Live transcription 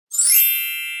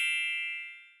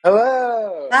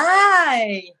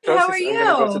Hi. How are I'm gonna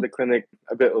go to you? the clinic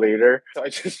a bit later. So I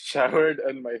just showered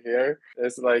and my hair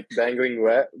is like dangling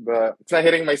wet, but it's not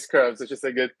hitting my scrubs, which is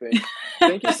a good thing.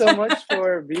 Thank you so much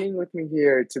for being with me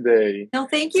here today. No,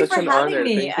 thank you Such for an having honor.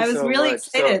 me. Thank you I was so really much.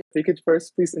 So excited. if you could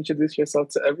first please introduce yourself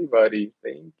to everybody.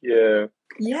 Thank you.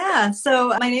 Yeah,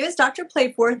 so my name is Dr.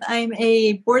 Playforth. I'm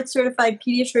a board certified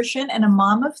pediatrician and a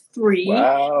mom of three.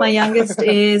 My Wow. youngest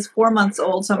is 4 months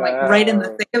old, so I'm like right in the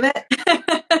Wow. thick of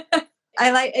it.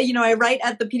 I write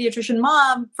at the Pediatrician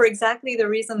Mom for exactly the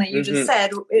reason that you just Mm-hmm.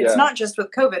 said. It's Yeah. not just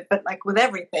with COVID, but like with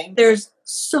everything. There's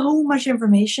so much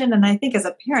information. And I think as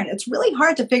a parent, it's really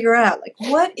hard to figure out like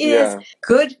what is Yeah.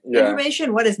 good Yeah.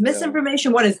 information, what is Yeah.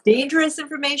 misinformation, what is dangerous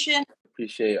information.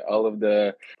 Appreciate all of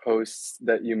the posts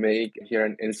that you make here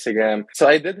on Instagram. So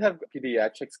I did have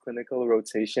pediatrics clinical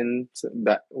rotation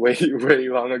that way way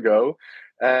long ago,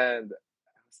 and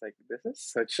I was like, this is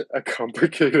such a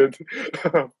complicated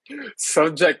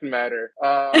subject matter.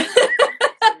 So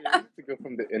we need to go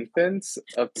from the infants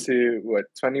up to what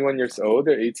 21 years old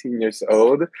or 18 years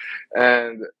old,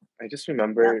 and I just Yeah.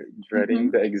 remember dreading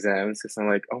Mhm. the exams because I'm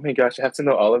like, oh my gosh, I have to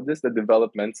know all of this, the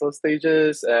developmental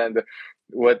stages and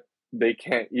what they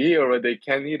can't eat or what they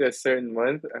can eat a certain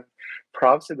month.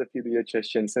 Props to the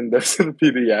pediatricians and those in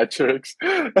pediatrics.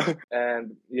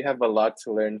 And you have a lot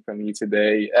to learn from me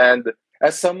today. And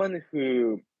as someone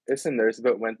who is a nurse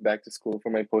but went back to school for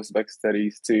my post-bac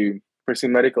studies to pursue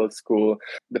medical school,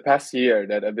 the past year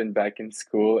that I've been back in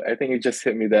school, I think it just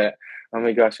hit me that, oh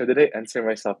my gosh, what did I enter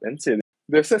myself into?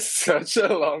 This is such a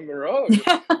long road.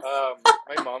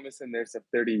 My mom is a nurse of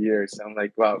 30 years. So I'm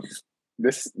like, wow,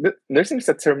 nursing is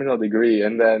a terminal degree,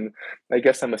 and then I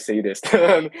guess I'm a sadist.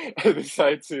 And I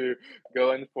decide to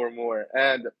go in for more,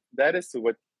 and that is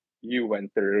what you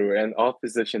went through, and all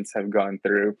physicians have gone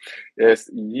through, is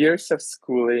years of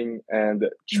schooling and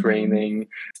Mhm. training,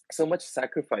 so much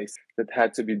sacrifice that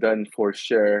had to be done for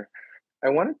sure. I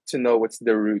wanted to know what's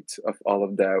the root of all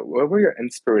of that. What were your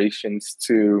inspirations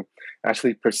to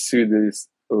actually pursue this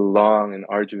long and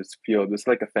arduous field? Was it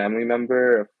like a family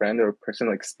member, a friend, or a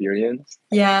personal experience?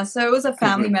 Yeah, so it was a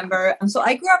family Hmm. member. So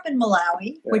I grew up in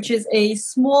Malawi, Yeah, which is a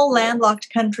small yeah. landlocked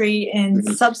country in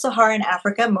Hmm. sub-Saharan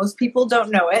Africa. Most people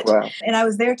don't know it. Wow. And I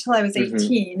was there till I was Hmm.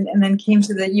 18 and then came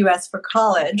to the US for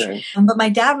college. Okay. But my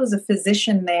dad was a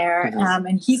physician there, Hmm.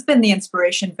 and he's been the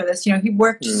inspiration for this. You know, he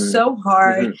worked so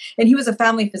hard Hmm. and he was a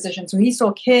family physician. So he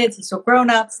saw kids, he saw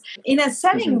grown-ups in a Hmm.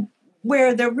 setting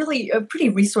where they're really a pretty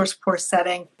resource poor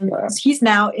setting. Wow. He's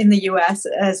now in the US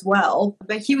as well,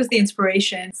 but he was the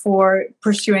inspiration for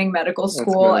pursuing medical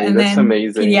school and That's then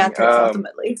amazing. pediatrics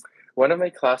ultimately. One of my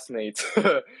classmates in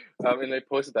my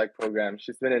postdoc program,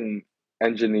 she's been an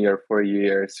engineer for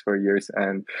years,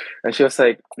 and she was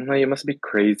like, "No, you must be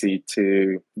crazy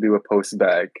to do a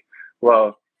postbac."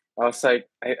 Well, I was like,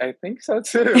 I think so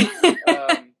too.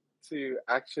 To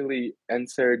actually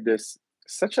enter this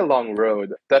such a long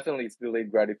road, definitely it's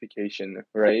delayed gratification,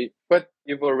 right? But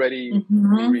you've already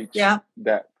reached Yeah.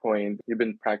 that point. You've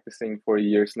been practicing for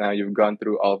years now. You've gone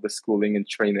through all the schooling and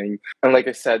training. And like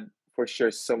I said, for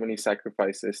sure, so many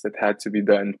sacrifices that had to be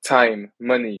done. Time,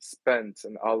 money spent,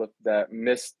 and all of that.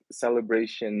 Missed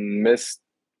celebration, missed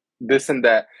this and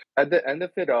that. At the end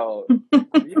of it all,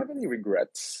 do you have any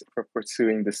regrets for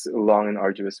pursuing this long and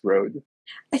arduous road?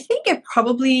 I think it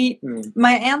probably, Mm.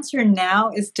 my answer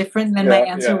now is different than my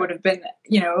Yeah, answer yeah. would have been,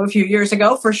 a few years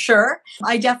ago for sure.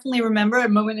 I definitely remember a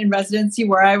moment in residency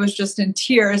where I was just in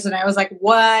tears and I was like,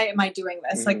 why am I doing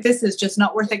this? Like, Hmm. this is just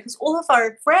not worth it. Because all of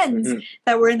our friends Hmm.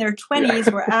 that were in their Yeah.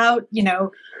 20s were out,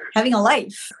 having a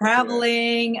life, Yeah.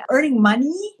 traveling, earning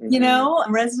money.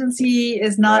 Hmm. Residency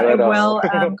is Not not a at all. well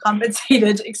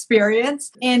compensated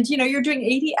experience. And, you're doing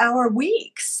 80-hour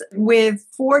weeks with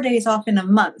 4 days off in a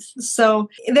month. So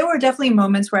there were definitely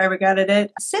moments where I regretted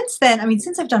it. Since then, I mean,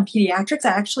 since I've done pediatrics, I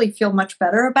actually feel much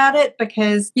better about it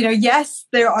because, yes,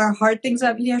 there are hard things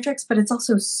about pediatrics, but it's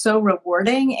also so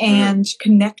rewarding Hmm. and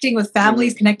connecting with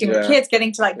families, connecting with Yeah, kids,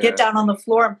 getting to like get yeah, down on the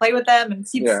floor and play with them and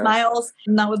see the yeah, smiles,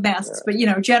 not with masks, but,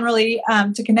 generally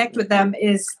to connect with yeah. them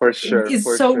is For sure, is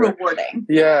for so sure. rewarding.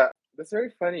 Yeah, that's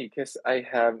very funny because I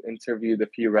have interviewed a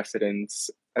few residents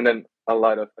and then a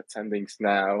lot of attendings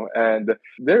now, and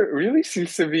there really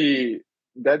seems to be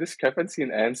that discrepancy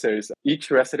in answers.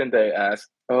 Each resident that I ask,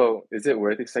 "Oh, is it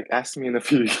worth it?" It's like, ask me in a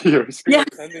few years. Yeah.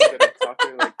 Attending that I'm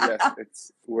talking, like, yes,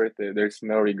 it's worth it. There's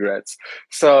no regrets.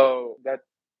 So that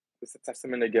is a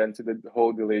testament again to the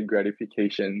whole delayed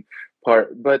gratification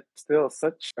part, but still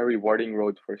such a rewarding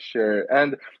road for sure.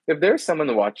 And if there's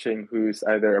someone watching who's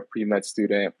either a pre-med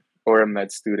student or a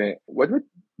med student, what would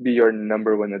be your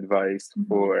number one advice Mhm.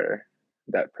 for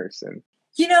that person?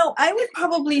 I would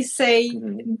probably say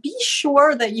Mm-hmm. be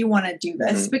sure that you want to do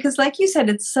this Mm-hmm. because, like you said,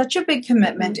 it's such a big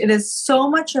commitment. Mm-hmm. It is so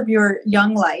much of your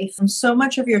young life and so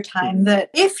much of your time that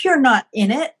if you're not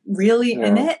in it, really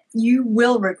in Yeah. it, you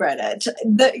will regret it.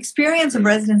 The experience of Mm-hmm.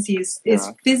 residency is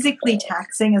Yeah. physically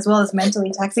taxing as well as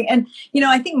mentally taxing. And,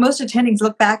 I think most attendings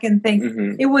look back and think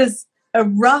Mm-hmm. it was a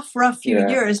rough few Yeah.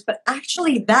 years, but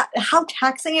actually that how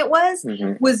taxing it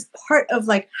Mm-hmm. was part of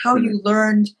like how Mm-hmm. you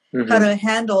learned how Mm-hmm. to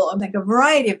handle like a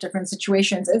variety of different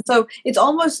situations. And so it's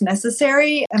almost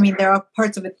necessary. I mean, there are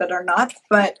parts of it that are not,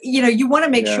 but you want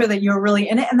to make Yeah. sure that you're really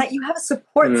in it and that you have a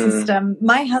support Mm-hmm. system.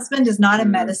 My husband is not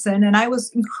in medicine, and I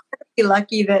was incredibly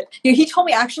lucky that he told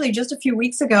me actually just a few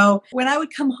weeks ago when I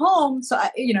would come home. So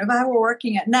if I were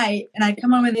working at night and I'd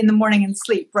come home in the morning and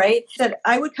sleep, right? That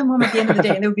I would come home at the end of the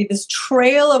day and there would be this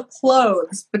trail of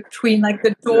clothes between like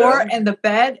the door and the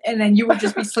bed, and then you would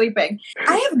just be sleeping.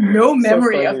 I have no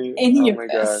memory of any of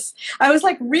this. I was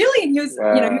like, really? And he was,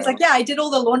 he was like, yeah, I did all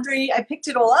the laundry. I picked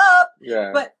it all up. Yeah.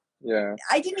 But yeah.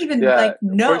 I didn't even know.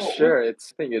 For sure. I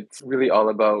think it's really all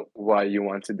about why you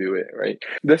want to do it, right?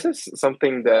 This is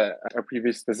something that our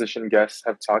previous physician guests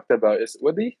have talked about is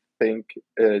what do you think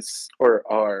is or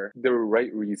are the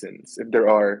right reasons, if there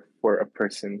are, for a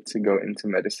person to go into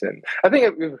medicine? I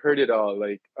think we've heard it all,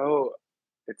 like, oh,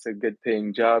 it's a good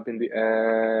paying job in the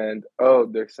end. Oh,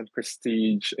 there's some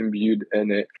prestige imbued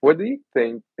in it. What do you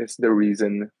think is the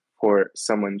reason for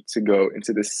someone to go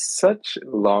into this such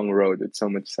long road with so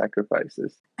much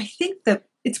sacrifices? I think that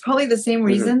it's probably the same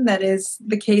reason that is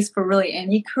the case for really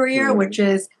any career, which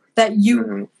is that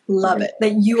you love it,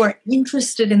 that you are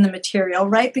interested in the material,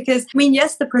 right? Because, I mean,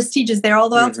 yes, the prestige is there,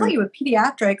 although I'll tell you with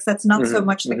pediatrics, that's not so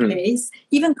much the case.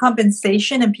 Even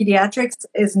compensation in pediatrics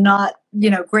is not,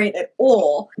 great at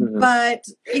all. But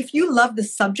if you love the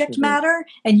subject matter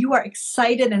and you are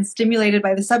excited and stimulated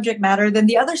by the subject matter, then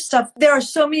the other stuff, there are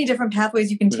so many different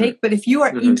pathways you can take. But if you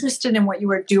are interested in what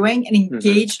you are doing and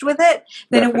engaged with it,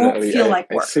 then it won't feel like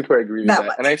work. I super agree with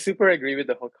that. And I super agree with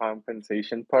the whole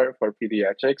compensation part for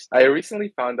pediatrics. I recently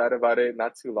found out about it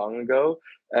not too long ago.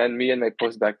 And me and my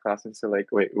postbac classmates are like,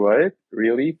 wait, what?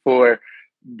 Really? For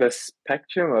the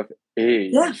spectrum of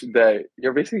age that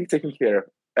you're basically taking care of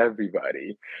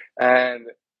everybody. And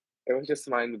it was just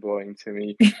mind-blowing to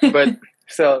me. But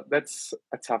so that's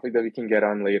a topic that we can get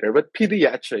on later. But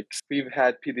pediatrics, we've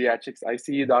had pediatrics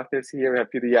ICU doctors here, we have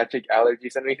pediatric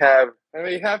allergies, and we have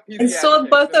pediatrics. I saw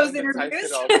both those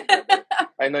interviews.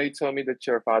 I know you told me that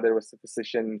your father was a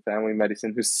physician in family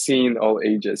medicine who's seen all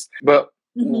ages. But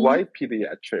why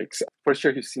pediatrics? For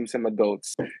sure, you've seen some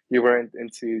adults. You weren't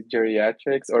into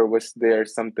geriatrics, or was there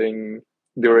something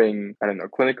during, I don't know,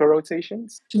 clinical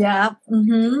rotations? Yeah.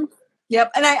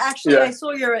 Yep. And I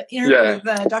saw your interview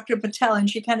with Dr. Patel, and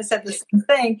she kind of said the same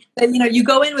thing, that, you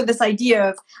go in with this idea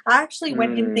of, I actually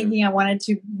went in thinking I wanted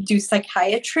to do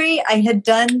psychiatry. I had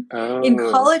done, in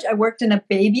college, I worked in a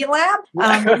baby lab.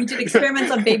 We did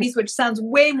experiments on babies, which sounds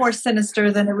way more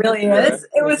sinister than it really is.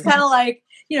 It was kind of like,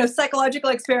 psychological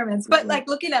experiments, but like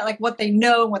looking at like what they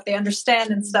know and what they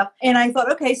understand and stuff. And I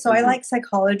thought, okay, so I like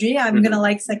psychology. I'm going to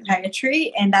like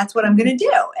psychiatry, and that's what I'm going to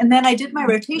do. And then I did my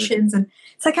rotations, and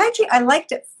psychiatry, I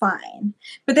liked it fine.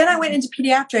 But then I went into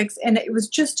pediatrics, and it was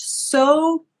just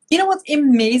so, what's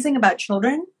amazing about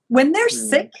children? When they're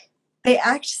sick, they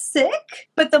act sick,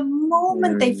 but the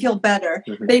moment they feel better,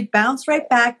 they bounce right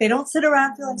back. They don't sit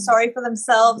around feeling sorry for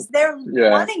themselves. They're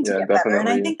wanting to get better. And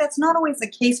I think that's not always the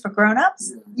case for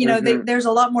grown-ups. There's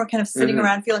a lot more kind of sitting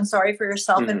around feeling sorry for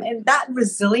yourself. And that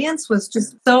resilience was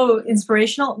just so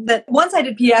inspirational that once I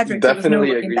did pediatrics, there was no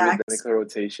looking back. With clinical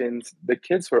rotations. The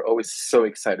kids were always so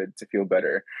excited to feel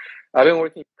better. I've been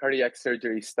working cardiac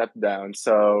surgery step down,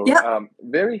 so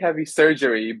very heavy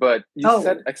surgery, but you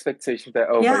set expectations that,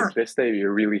 by this day you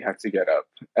really have to get up.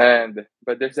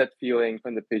 But there's that feeling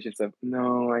from the patients of,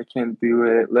 no, I can't do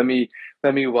it. Let me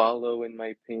wallow in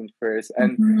my pain first.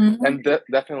 And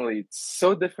definitely it's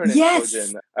so different in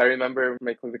children. I remember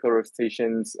my clinical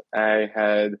rotations, I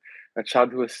had a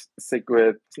child who was sick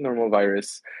with normal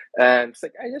virus, and it's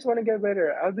like, I just want to get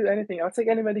better. I'll do anything. I'll take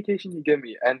any medication you give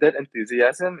me. And that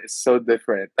enthusiasm is so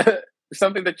different.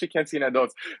 Something that you can't see in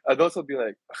adults. Adults will be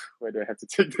like, why do I have to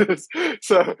take this?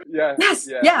 So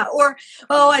or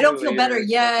I don't feel better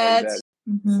yet.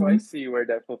 Like so I see where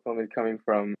that fulfillment coming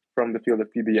from the field of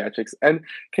pediatrics. And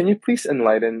can you please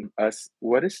enlighten us,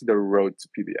 what is the road to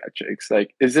pediatrics?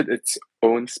 Like, is it its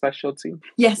own specialty?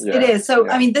 Yes, it is. So,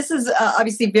 I mean, this is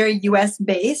obviously very US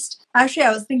based. Actually,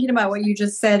 I was thinking about what you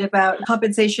just said about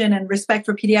compensation and respect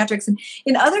for pediatrics. And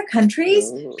in other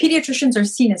countries, pediatricians are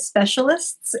seen as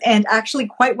specialists and actually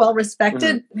quite well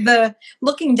respected. The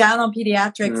looking down on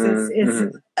pediatrics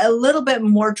is a little bit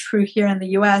more true here in the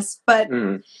US, but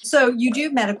Mm, so you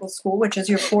do medical school, which is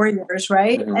your 4 years,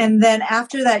 right? mhm, And then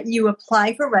after that, you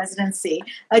apply for residency.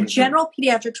 A mhm, general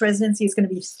pediatrics residency is going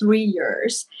to be 3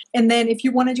 years. And then if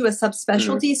you want to do a mhm,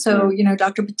 subspecialty, so, mhm.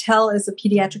 Dr. Patel is a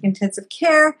pediatric intensive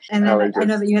care. And then I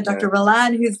know Allergist. that you had Yeah. Dr.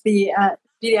 Ralan, who's the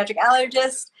pediatric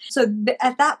allergist. So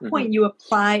at that Mhm, point, you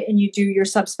apply and you do your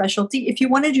subspecialty. If you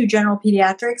want to do general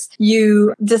pediatrics,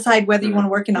 you decide whether you want mhm,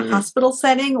 to work in a mhm, hospital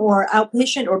setting or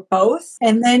outpatient or both.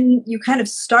 And then you kind of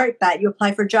start that. You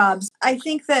apply for jobs. I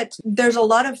think that there's a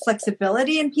lot of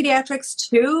flexibility in pediatrics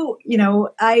too.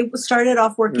 I started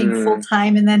off working full mm,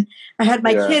 time, and then I had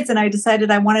my yeah, kids, and I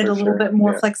decided I wanted for a little sure. bit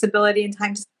more Yeah, flexibility and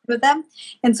time to spend with them.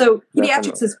 And so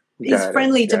pediatrics definitely. is Got it.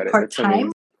 friendly to Got it. part That's amazing.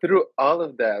 time. Through all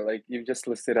of that, like you've just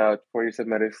listed out 4 years of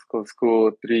medical school,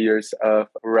 3 years of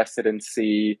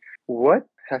residency, what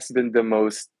has been the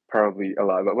most, probably a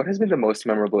lot, but what has been the most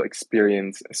memorable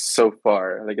experience so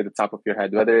far, like at the top of your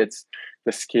head, whether it's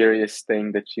the scariest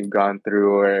thing that you've gone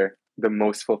through or the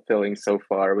most fulfilling so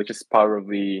far, which is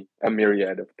probably a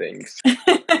myriad of things.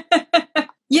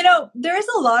 There is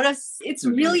a lot of, it's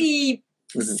Mm-hmm. really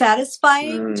Mm-hmm.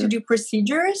 satisfying to Mm, do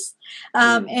procedures.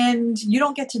 mm, And you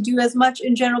don't get to do as much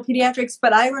in general pediatrics,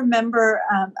 but I remember,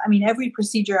 every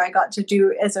procedure I got to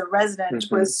do as a resident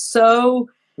mm-hmm. was so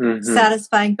Mm-hmm.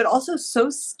 satisfying, but also so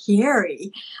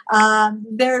scary.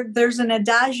 There's an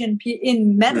adage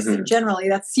in medicine Mm-hmm. generally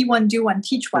that's see one, do one,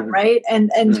 teach one, Mm-hmm. right?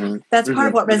 And Mm-hmm. that's part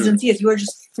of what Mm-hmm. residency is. You are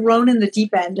just thrown in the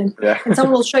deep end, Yeah. and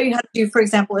someone will show you how to do, for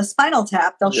example, a spinal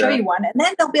tap. They'll show Yeah. you one, and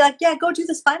then they'll be like, "Yeah, go do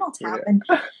the spinal tap." And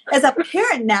Yeah. as a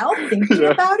parent now thinking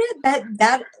Yeah. about it,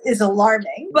 that is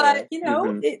alarming. Yeah. But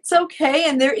Mm-hmm. it's okay,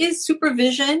 and there is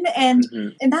supervision, and Mm-hmm.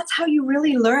 and that's how you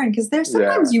really learn, because there's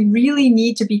sometimes Yeah. you really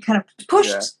need to be kind of Yeah.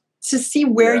 pushed to see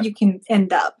where Yeah. you can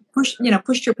end up, push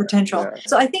your potential. Yeah.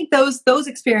 So I think those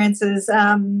experiences,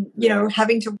 Yeah.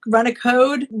 having to run a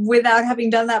code without having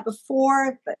done that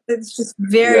before, it's just Yeah.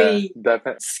 very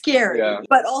Definitely. scary, Yeah.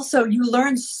 but also you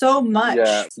learn so Yeah.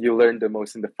 much. You learn the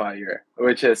most in the fire,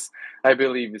 which is, I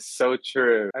believe, is so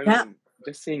true. I Yeah. mean,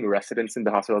 just seeing residents in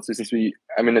the hospital, so since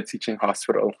I'm in a teaching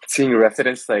hospital, seeing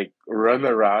residents like run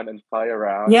around and fly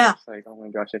around, Yeah. it's like, oh my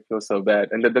gosh, I feel so bad.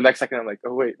 And then the next second, I'm like,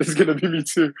 oh wait, this is gonna be me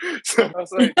too. So I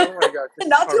was like, oh my gosh, this is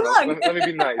Not too horrible. long. Let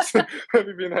me be nice. Let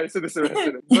me be nice to this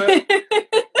resident. But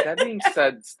that being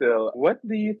said, still, what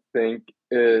do you think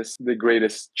is the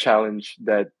greatest challenge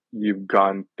that you've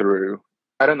gone through?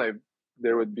 I don't know if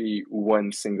there would be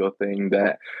one single thing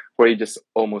that where you just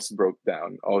almost broke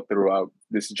down all throughout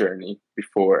this journey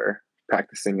before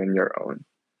practicing on your own.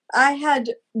 I had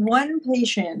one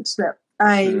patient that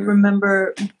I Mm.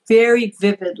 remember very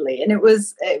vividly, and it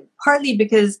was partly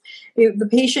because the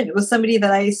patient was somebody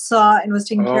that I saw and was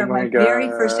taking Oh care of my my very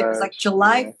first. It was like gosh.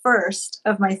 July Yeah. 1st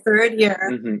of my third year.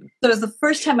 Mm-hmm. So it was the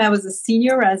first time I was a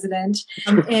senior resident,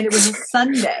 and it was a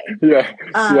Sunday. Yeah.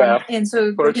 Yeah. And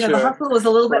so, For the sure. hospital was a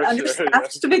little bit For sure. Yeah.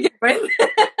 understaffed to begin with.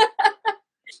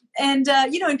 And,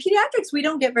 in pediatrics, we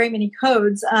don't get very many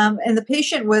codes. And the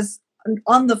patient was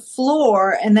on the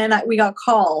floor, and then we got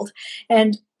called.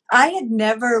 And I had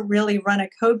never really run a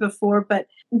code before, but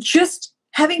just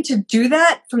having to do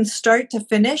that from start to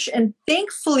finish. And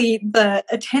thankfully, the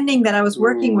attending that I was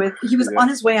working Ooh. with, he was Yeah. on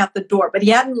his way out the door, but he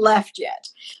hadn't left yet.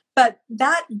 But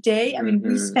that day, we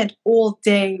Mm-hmm. spent all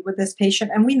day with this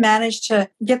patient, and we managed to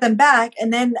get them back.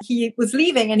 And then he was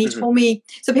leaving, and he Mm-hmm. told me,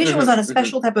 so the patient was on a Mm-hmm.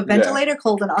 special type of Yeah. ventilator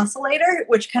called an oscillator,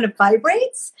 which kind of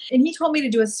vibrates. And he told me to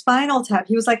do a spinal tap.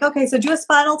 He was like, okay, so do a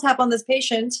spinal tap on this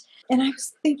patient. And I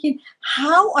was thinking,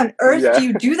 how on earth Yeah. do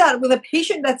you do that with a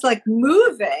patient that's like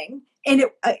moving? And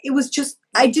it was just,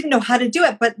 I didn't know how to do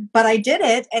it, but I did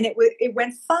it, and it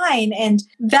went fine. And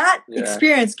that Yeah.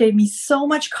 experience gave me so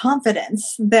much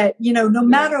confidence that, no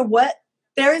matter what,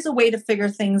 there is a way to figure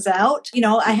things out.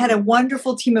 I had a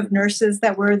wonderful team of nurses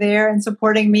that were there and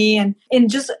supporting me, and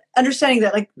just understanding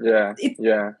that, like, Yeah. It-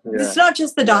 Yeah. Yeah. it's not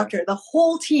just the Yeah. doctor. The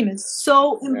whole team is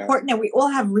so Yeah. important, and we all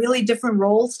have really different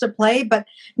roles to play, but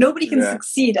nobody can Yeah.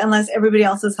 succeed unless everybody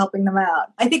else is helping them out.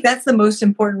 I think that's the most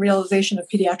important realization of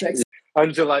pediatrics.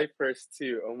 On July 1st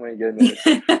too. Oh my goodness.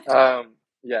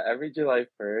 Yeah, every July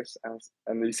 1st,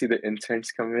 and you see the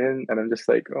interns come in, and I'm just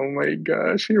like, oh my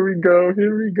gosh, here we go,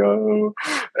 here we go.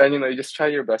 And you just try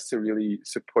your best to really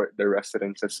support the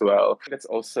residents as well. That's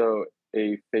also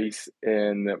a phase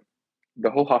in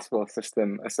the whole hospital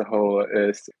system as a whole.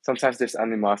 Is sometimes there's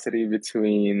animosity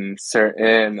between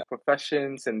certain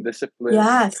professions and disciplines.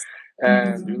 Yes.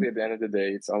 And Mhm. really, at the end of the day,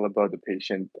 it's all about the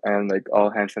patient and like all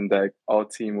hands on deck, all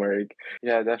teamwork.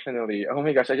 Yeah, definitely. Oh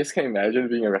my gosh, I just can't imagine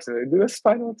being a resident. Do a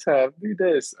spinal tap, do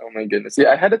this. Oh my goodness.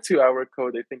 Yeah, I had a 2 hour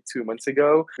code, I think 2 months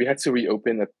ago. We had to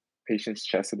reopen a patient's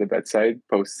chest at the bedside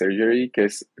post surgery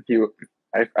because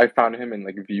I found him in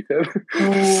like VFib.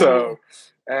 So, Oh.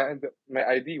 and my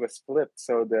ID was flipped.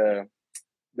 So the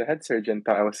head surgeon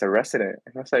thought I was a resident.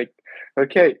 And I was like,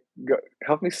 okay, go,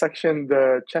 help me suction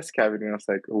the chest cavity. And I was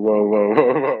like, whoa, whoa,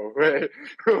 whoa, whoa, wait.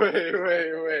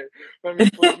 Let me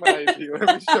flip my ID.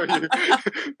 Let me show you.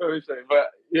 Let me show you. But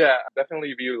yeah,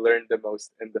 definitely you learn the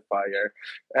most in the fire.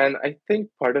 And I think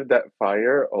part of that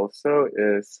fire also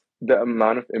is the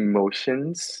amount of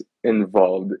emotions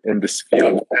involved in this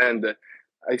field. And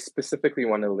I specifically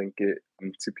want to link it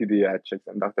to pediatrics,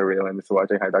 and Dr. Raylan is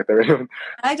watching. Hi, Dr. Raylan.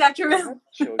 Hi, Dr. We have Will.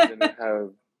 children who have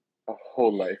a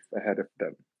whole life ahead of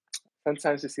them.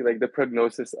 Sometimes you see like the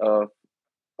prognosis of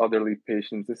elderly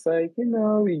patients is like,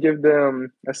 we give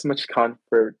them as much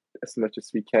comfort as much as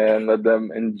we can, let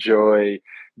them enjoy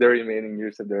the remaining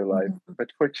years of their life. Mhm. But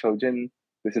for children,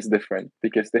 this is different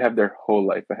because they have their whole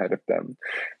life ahead of them.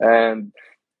 And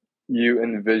you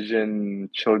envision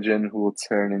children who will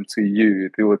turn into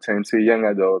youth, who will turn into young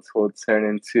adults, who will turn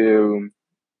into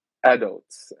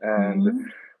adults, and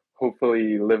Mhm.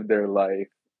 hopefully live their life.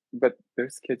 But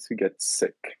there's kids who get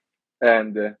sick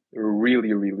and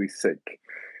really, really sick.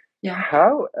 Yeah.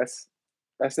 How, as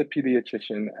a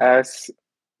pediatrician, as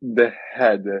the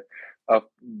head of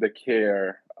the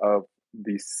care of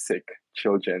these sick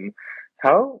children,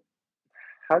 how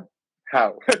how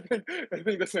how I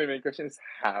think that's my main question is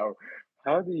how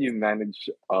do you manage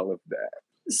all of that?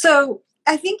 So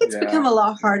I think it's become Yeah. a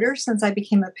lot harder since I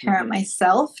became a parent Mm-hmm.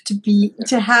 myself Yeah.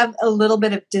 to have a little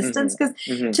bit of Mm-hmm. distance, because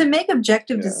Mm-hmm. to make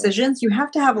objective Yeah. decisions, you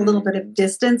have to have a little bit of Mm-hmm.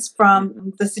 distance Mm-hmm.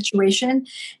 from the situation.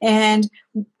 And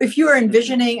if you are Mm-hmm.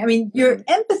 envisioning, I mean, your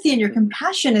Mm-hmm. empathy and your Mm-hmm.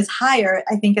 compassion is higher,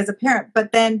 I think, as a parent,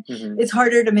 but then Mm-hmm. it's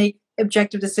harder to make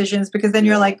objective decisions, because then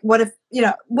you're Yeah. like, what if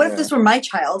Yeah. this were my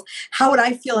child? How would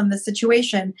I feel in this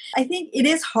situation? I think it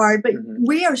is hard, but Mm-hmm.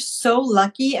 we are so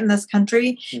lucky in this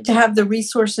country to Mm-hmm. have the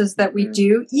resources that we Mm-hmm.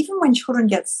 do. Even when children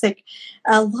get sick,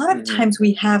 a lot of Mm-hmm. times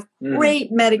we have Mm-hmm.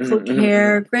 great medical Mm-hmm.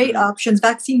 care, great Mm-hmm. options,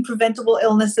 vaccine preventable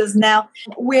illnesses now,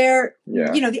 where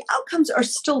Yeah. the outcomes are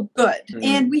still good, Mm-hmm.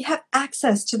 and we have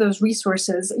access to those resours.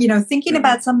 Thinking Mm-hmm.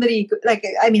 about somebody like,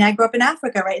 I mean, I grew up in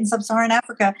Africa, right, in sub-Saharan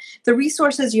Africa. The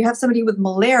resources, you have somebody with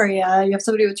malaria, you have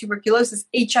somebody with tuberculosis,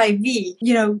 HIV,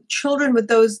 children with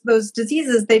those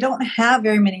diseases, they don't have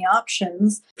very many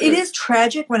options. It is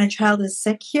tragic when a child is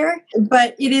sick here,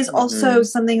 but it is also Mm-hmm.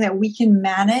 something that we can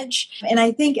manage. And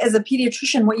I think as a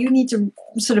pediatrician, what you need to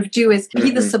sort of do is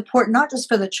be the Mm-hmm. support, not just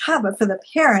for the child, but for the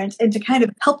parent, and to kind of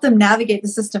help them navigate the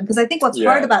system. Because I think what's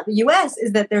hard Yeah. about the US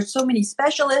is that there's so many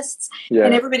specialists, and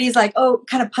Yeah. everybody's like, oh,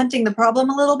 kind of punting the problem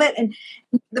a little bit. And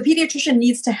the pediatrician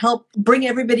needs to help bring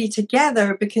everybody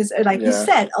together, because, like you Yeah.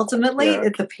 said, ultimately, Yeah.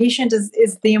 the patient is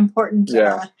the important.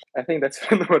 Yeah. I think that's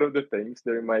one of the things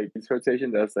during my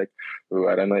rotation that I was like, oh,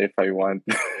 I don't know if I want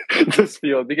this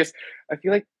field, because I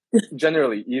feel like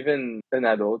generally, even in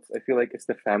adults, I feel like it's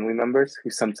the family members who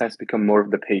sometimes become more of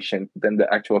the patient than the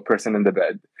actual person in the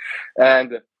bed. And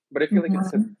but I feel like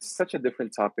it's Mhm. such a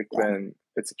different topic Yeah. when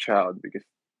it's a child, because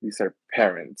these are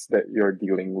parents that you're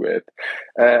dealing with.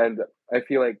 And I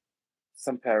feel like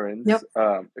some parents, Yep.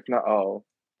 if not all,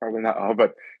 probably not all,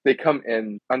 but they come in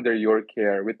under your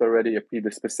care with already a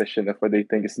predisposition of what they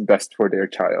think is best for their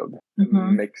child.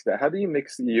 Mhm. Mix that. How do you mix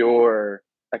your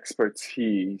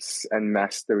expertise and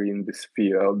mastery in this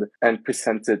field and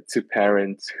present it to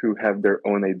parents who have their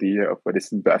own idea of what is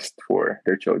best for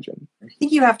their children? I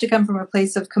think you have to come from a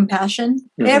place of compassion.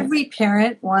 Mm-hmm. Every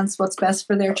parent wants what's best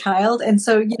for their child. And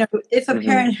so, if a Mm-hmm.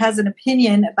 parent has an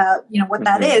opinion about, what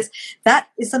Mm-hmm. that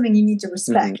is something you need to Mm-hmm.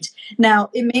 respect. Now,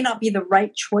 it may not be the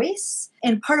right choice.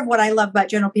 And part of what I love about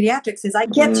general pediatrics is I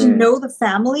get to know the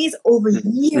families over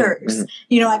years.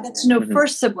 I get to know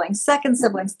first siblings, second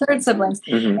siblings, third siblings,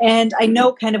 Mm-hmm. and I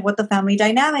know kind of what the family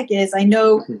dynamic is. I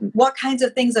know Mm-hmm. what kinds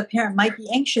of things a parent might be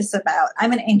anxious about.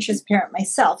 I'm an anxious parent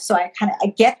myself, so I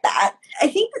get that. I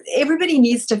think that everybody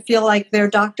needs to feel like their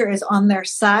doctor is on their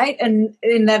side, and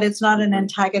in that it's not an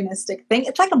antagonistic thing.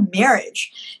 It's like a marriage.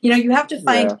 You have to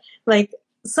find Yeah. like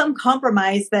some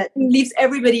compromise that leaves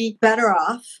everybody better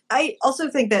off. I also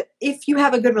think that if you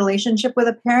have a good relationship with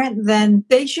a parent, then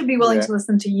they should be willing Yeah. to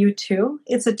listen to you too.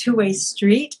 It's a two-way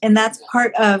street, and that's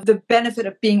part of the benefit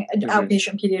of being an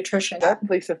outpatient pediatrician. That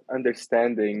place of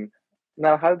understanding.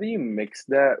 Now, how do you mix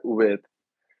that with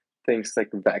things like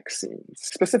vaccines,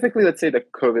 specifically, let's say the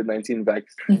COVID-19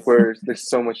 vaccine, where there's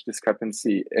so much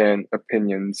discrepancy in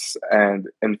opinions and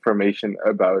information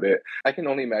about it. I can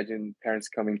only imagine parents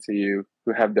coming to you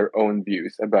who have their own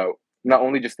views about not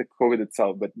only just the COVID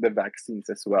itself, but the vaccines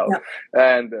as well.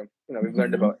 Yeah. And, we've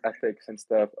learned about ethics and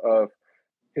stuff of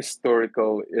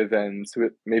historical events,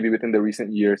 maybe within the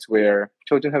recent years, where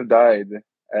children have died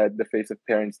at the face of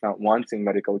parents not wanting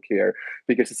medical care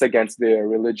because it's against their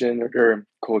religion or their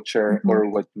culture or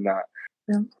whatnot.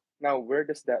 Yeah. Now, where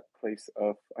does that place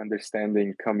of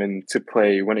understanding come into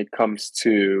play when it comes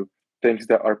to things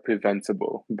that are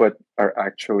preventable but are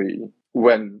actually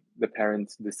when the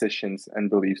parents' decisions and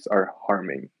beliefs are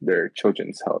harming their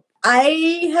children's health?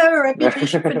 I have a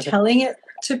reputation for telling it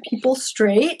to people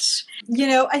straight.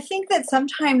 I think that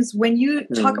sometimes when you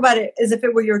talk about it as if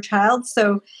it were your child,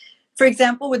 so for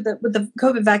example, with the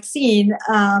COVID vaccine,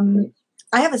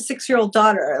 I have a 6-year-old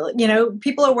daughter.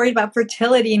 People are worried about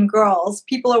fertility in girls.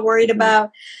 People are worried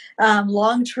about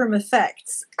long-term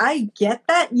effects. I get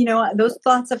that. Those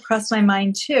thoughts have crossed my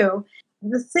mind too.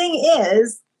 The thing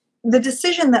is, the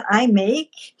decision that I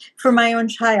make for my own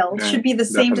child should be the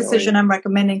same decision I'm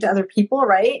recommending to other people,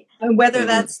 right? And whether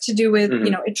that's to do with,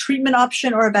 a treatment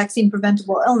option or a vaccine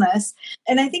preventable illness.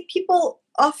 And I think people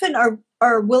often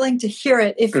are willing to hear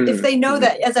it if they know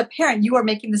that as a parent you are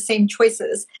making the same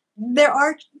choices. There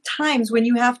are times when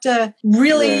you have to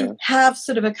really have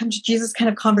sort of a come to Jesus kind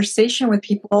of conversation with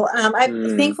people.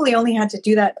 I've thankfully only had to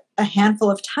do that a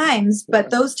handful of times, but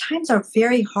those times are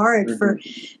very hard for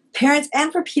parents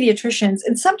and for pediatricians.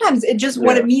 And sometimes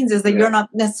what it means is that you're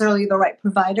not necessarily the right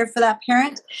provider for that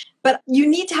parent, but you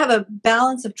need to have a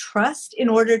balance of trust in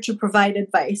order to provide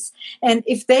advice. And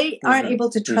if they aren't able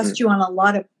to trust you on a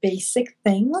lot of basic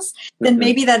things, then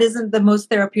maybe that isn't the most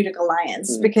therapeutic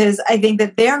alliance, because I think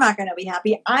that they're not going to be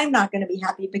happy. I'm not going to be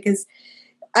happy because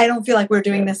I don't feel like we're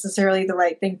doing necessarily the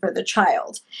right thing for the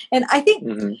child. And I think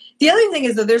the other thing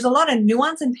is that there's a lot of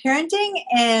nuance in parenting,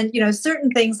 and, certain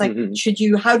things like,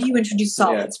 how do you introduce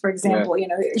solids, for example?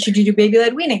 Should you do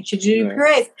baby-led weaning? Should you do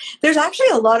purees? There's actually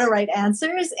a lot of right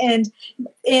answers, and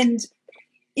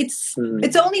it's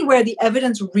only where the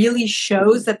evidence really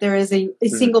shows that there is a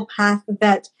single path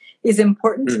that is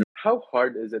important. How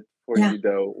hard is it for you,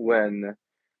 though,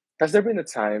 has there been a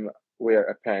time where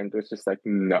a parent was just like,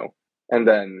 no? And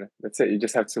then, let's say you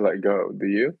just have to let go. Do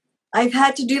you? I've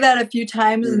had to do that a few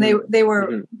times, and they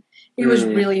were, it was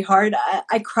really hard.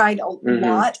 I cried a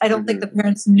lot. I don't think the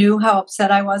parents knew how upset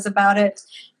I was about it,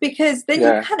 because then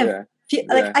you kind of feel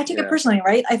like I took it personally,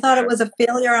 right? I thought it was a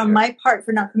failure on my part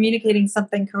for not communicating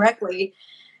something correctly.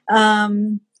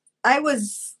 It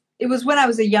was when I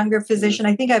was a younger physician.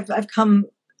 I think I've come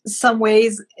some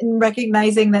ways in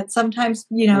recognizing that sometimes,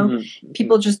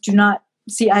 people just do not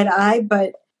see eye to eye,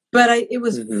 but it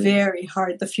was very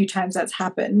hard the few times that's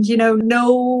happened.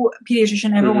 No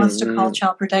pediatrician ever wants to call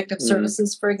Child Protective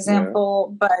Services, for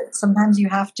example, but sometimes you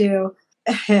have to.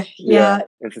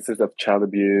 Instances of child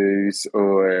abuse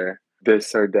or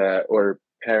this or that, or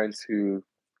parents who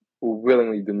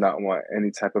willingly do not want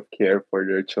any type of care for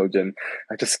their children.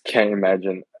 I just can't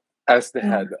imagine, as the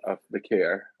head of the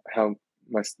care, how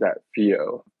must that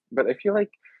feel. But I feel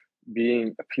like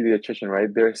being a pediatrician,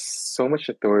 right, there's so much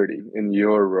authority in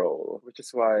your role, which is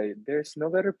why there's no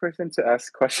better person to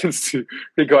ask questions to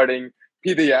regarding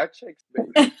pediatrics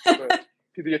than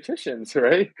pediatricians,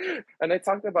 right? And I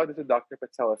talked about this with Dr.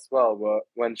 Patel as well,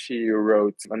 when she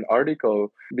wrote an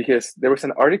article, because there was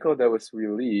an article that was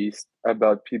released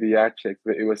about pediatrics,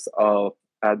 but it was all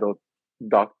adult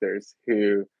doctors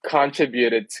who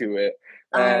contributed to it.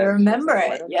 And I remember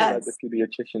why it. don't you let the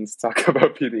pediatricians talk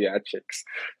about pediatrics?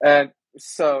 And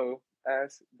so,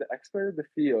 as the expert of the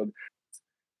field,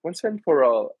 once and for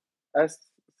all, as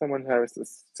someone who has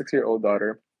a 6-year-old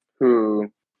daughter who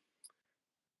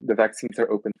the vaccines are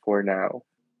open for now,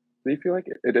 do you feel like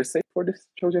it is safe for these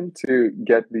children to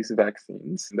get these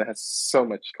vaccines that has so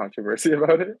much controversy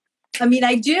about it? I mean,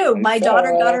 I do. My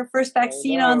daughter got her first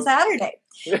vaccine on Saturday.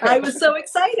 I was so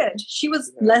excited. She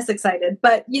was less excited,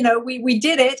 but we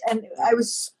did it, and I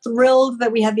was thrilled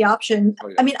that we had the option.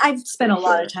 I mean, I've spent a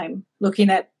lot of time looking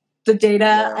at the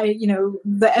data.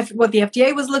 What the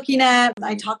FDA was looking at.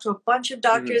 I talked to a bunch of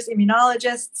doctors,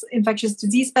 immunologists, infectious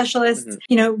disease specialists.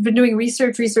 Been doing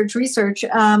research,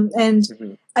 and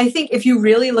I think if you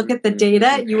really look at the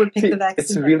data, you would pick the vaccine.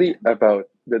 It's really about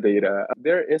the data.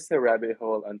 There is a rabbit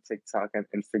hole on TikTok and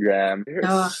Instagram.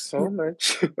 There's so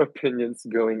much opinions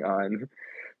going on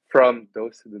from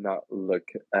those who do not look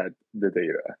at the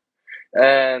data.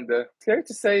 And scary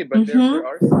to say, but there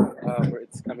are some where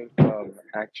it's coming from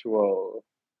actual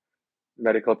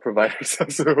medical providers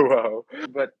as well.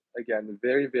 But again,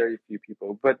 very, very few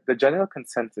people. But the general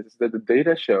consensus is that the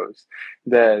data shows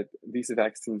that these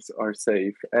vaccines are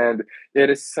safe, and it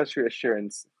is such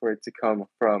reassurance for it to come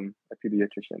from a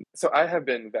pediatrician. So I have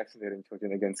been vaccinating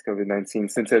children against COVID-19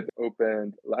 since it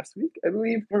opened last week, I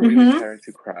believe. There were really parents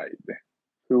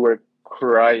who were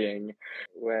crying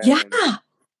when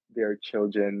their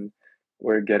children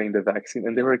were getting the vaccine,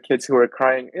 and there were kids who were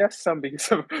crying. Yes, some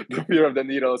because of the fear of the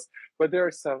needles, but there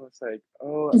are some who's like,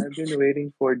 "Oh, I've been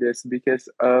waiting for this because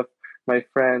of my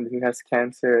friend who has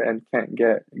cancer and can't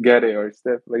get it or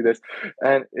stuff like this,"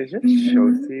 and it just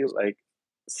shows you like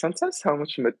sometimes how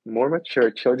much more mature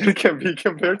children can be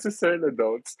compared to certain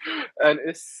adults, and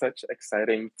it's such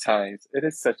exciting times. It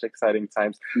is such exciting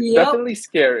times. Definitely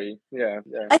scary. Yeah.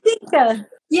 I think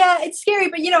it's scary,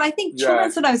 but I think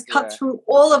children sometimes cut through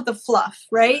all of the fluff,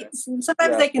 right?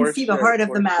 Sometimes they can see the heart of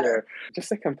the matter.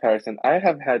 Just a comparison, I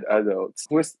have had adults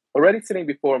who was already sitting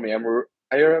before me.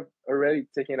 I have already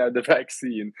taken out the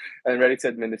vaccine and ready to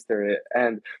administer it,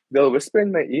 and they'll whisper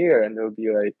in my ear and they'll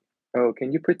be like, "Oh,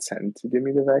 can you pretend to give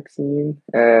me the vaccine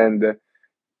and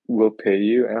we'll pay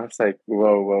you?" And I was like,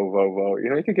 whoa.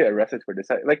 You could get arrested for this.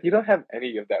 Like, you don't have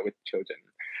any of that with children.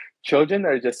 Children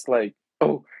are just like,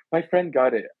 "Oh, my friend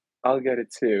got it, I'll get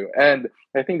it too." And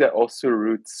I think that also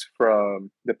roots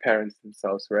from the parents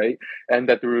themselves, right? And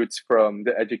that roots from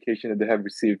the education that they have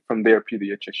received from their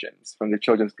pediatricians, from their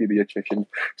children's pediatrician.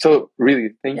 So really,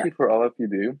 thank you for all of you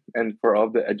do and for all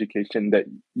the education that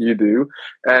you do.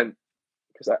 And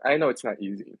because I know it's not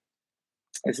easy.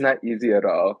 It's not easy at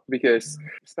all, because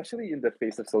especially in the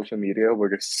face of social media where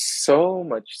there's so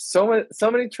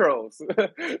many trolls,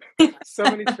 so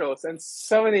many trolls and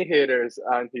so many haters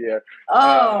on here.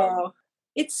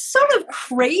 It's sort of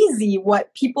crazy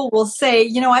what people will say.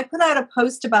 I put out a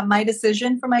post about my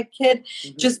decision for my kid,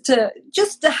 just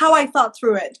to how I thought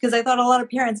through it, because I thought a lot of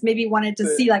parents maybe wanted to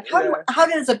see like how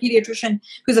does a pediatrician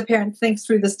who's a parent think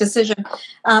through this decision,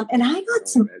 and I got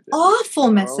some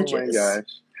awful messages. Oh my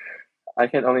gosh, I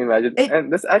can only imagine.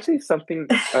 And that's actually something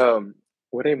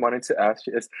what I wanted to ask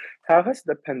you is, how has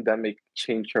the pandemic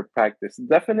changed your practice?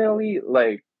 Definitely,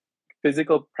 like,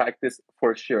 physical practice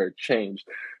for sure changed.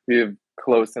 We've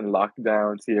closed and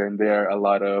lockdowns here and there, a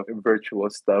lot of virtual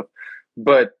stuff.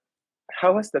 But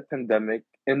how has the pandemic,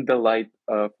 in the light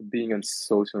of being on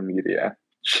social media,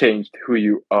 changed who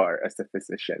you are as a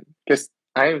physician? Because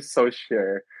I'm so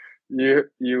sure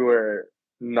you were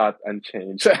not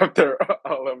unchanged after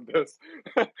all of this.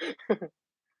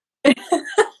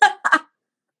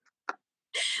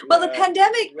 Well, the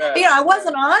pandemic, I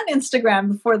wasn't on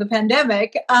Instagram before the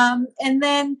pandemic. And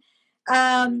then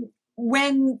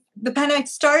when the pandemic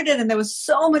started and there was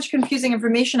so much confusing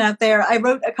information out there, I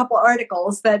wrote a couple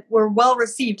articles that were well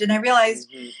received. And I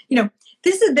realized,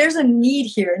 there's a need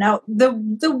here. Now,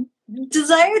 the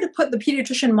desire to put the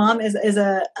pediatrician mom as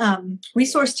a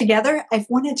resource together, I've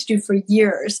wanted to do for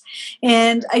years.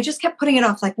 And I just kept putting it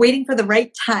off, like waiting for the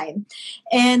right time.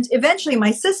 And eventually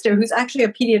my sister, who's actually a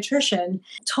pediatrician,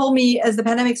 told me as the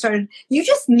pandemic started, you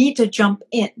just need to jump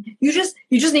in. You just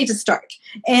need to start.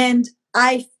 And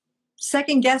I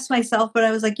second guessed myself, but I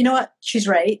was like, you know what? She's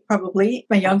right. Probably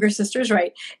my younger sister's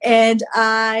right. And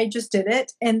I just did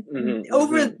it. And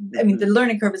the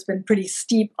learning curve has been pretty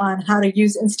steep on how to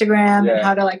use Instagram and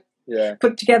how to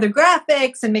put together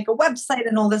graphics and make a website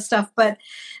and all this stuff. But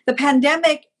the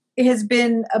pandemic has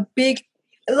been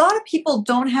a lot of people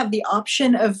don't have the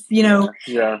option of,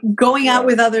 going out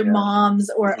with other moms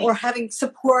or having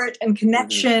support and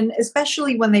connection,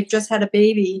 especially when they've just had a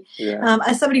baby.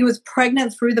 As somebody who was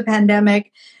pregnant through the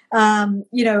pandemic,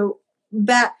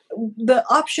 that the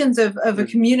options of a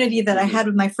community that I had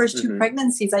with my first two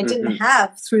pregnancies, I didn't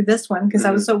have through this one because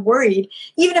I was so worried,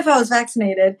 even if I was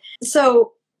vaccinated.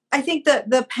 So I think that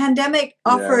the pandemic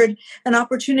offered an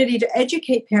opportunity to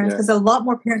educate parents, because a lot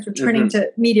more parents were turning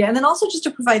to media, and then also just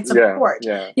to provide support.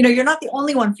 You're not the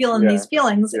only one feeling these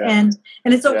feelings, and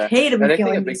it's okay to be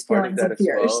feeling these feelings and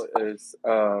fears. Well is,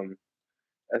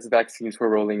 as vaccines were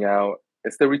rolling out,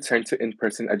 it's the return to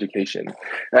in-person education,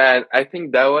 and I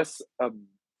think that was a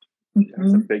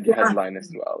big headline as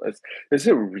well. Is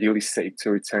it really safe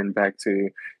to return back to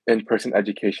in-person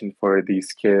education for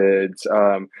these kids?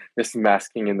 Is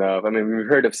masking enough? I mean, we've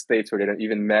heard of states where they don't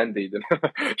even mandate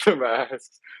the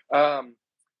masks.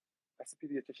 As a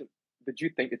pediatrician, did you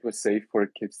think it was safe for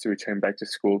kids to return back to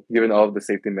school, given all of the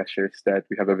safety measures that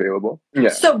we have available?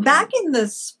 So back in the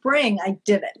spring, I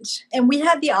didn't. And we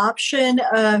had the option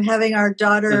of having our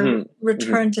daughter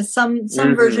return to some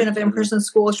version of in-person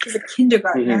school. She's a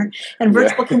kindergartner, and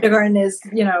virtual kindergarten is,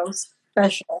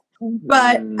 special.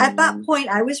 But at that point,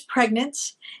 I was pregnant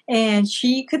and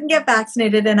she couldn't get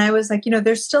vaccinated. And I was like,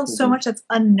 there's still so much that's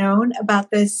unknown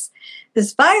about this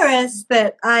virus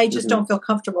that I just don't feel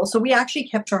comfortable. So we actually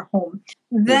kept her home.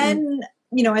 Then,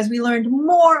 as we learned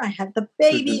more, I had the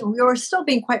baby. We were still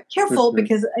being quite careful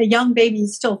because a young baby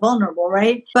is still vulnerable,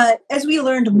 right? But as we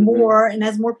learned more and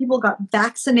as more people got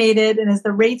vaccinated and as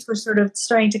the rates were sort of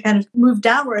starting to kind of move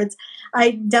downwards,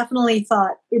 I definitely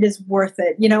thought it is worth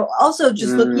it. Also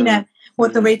just looking at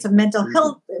what the rates of mental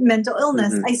health, mental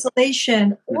illness,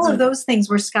 isolation, all of those things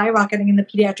were skyrocketing in the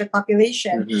pediatric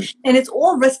population. And it's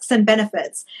all risks and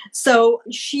benefits. So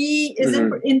she is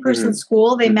in in-person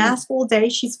school. They mask all day.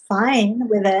 She's fine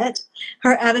with it.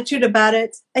 Her attitude about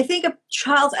it, I think a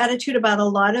child's attitude about a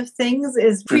lot of things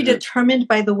is predetermined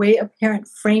by the way a parent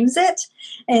frames it.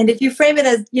 And if you frame it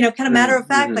as, kind of matter of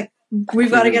fact, like,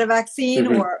 we've got to get a vaccine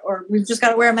or we've just got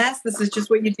to wear a mask. This is just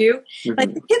what you do.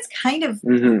 Like the kids kind of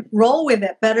roll with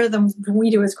it better than we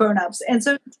do as grown-ups. And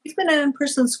so she's been in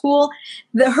in-person school.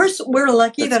 We're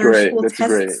lucky that our school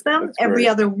tests them every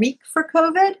other week for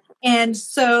COVID. And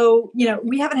so,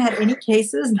 we haven't had any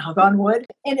cases, knock on wood,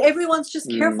 and everyone's just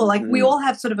careful. Like we all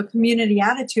have sort of a community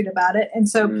attitude about it. And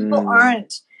so people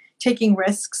aren't taking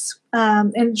risks.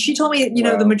 And she told me,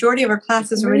 the majority of her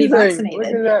class is already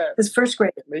vaccinated. This first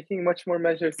grade. Making much more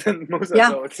measures than most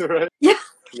adults, right?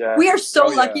 Yeah. We are so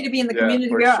lucky to be in the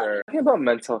community we are. Sure. Talking about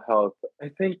mental health, I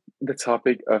think the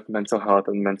topic of mental health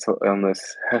and mental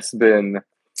illness has been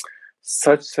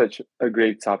such a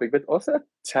great topic, but also a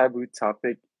taboo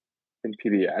topic in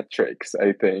pediatrics.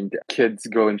 I think kids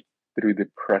going through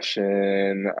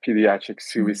depression, pediatric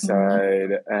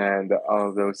suicide, and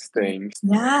all those things.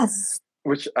 Yes.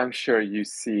 Which I'm sure you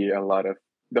see a lot of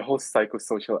the whole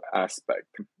psychosocial aspect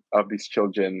of these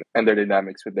children and their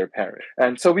dynamics with their parents.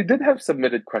 And so we did have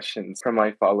submitted questions from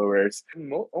my followers.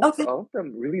 All of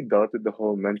them really dealt with the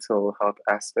whole mental health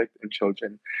aspect in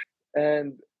children.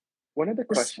 And one of the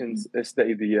questions is the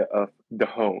idea of the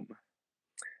home.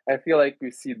 I feel like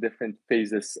we see different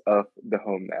phases of the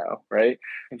home now, right?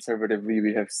 Conservatively,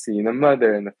 we have seen a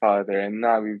mother and a father, and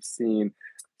now we've seen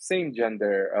same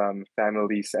gender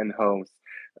families and homes.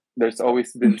 There's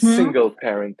always been single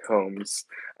parent homes.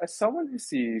 As someone who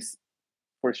sees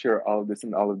for sure all of this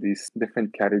in all of these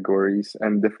different categories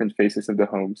and different phases of the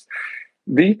homes,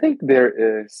 do you think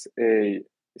there is a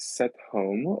set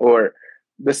home, or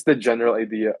does the general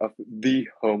idea of the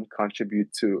home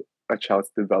contribute to a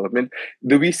child's development?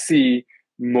 Do we see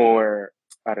more,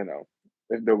 I don't know,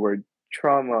 if the word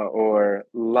trauma or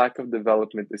lack of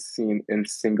development is seen in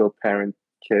single parent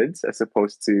kids as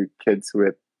opposed to kids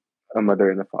with a mother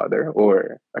and a father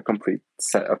or a complete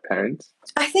set of parents?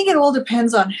 I think it all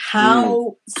depends on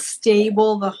how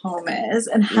stable the home is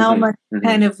and how much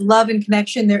kind of love and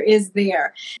connection there is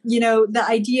there. The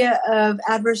idea of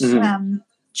adverse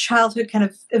childhood kind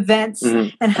of events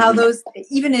and how those,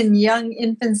 even in young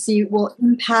infancy, will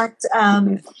impact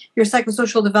your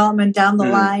psychosocial development down the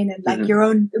line and like your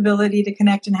own ability to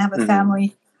connect and have a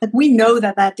family. Like we know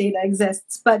that data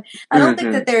exists, but I don't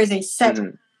think that there is a set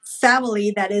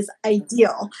family that is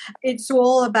ideal. It's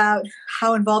all about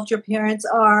how involved your parents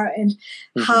are and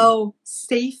how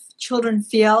safe children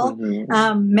feel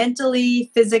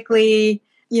mentally, physically.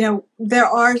 There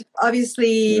are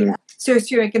obviously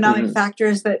socioeconomic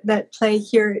factors that play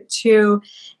here too.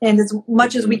 And as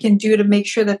much as we can do to make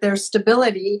sure that there's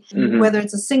stability, whether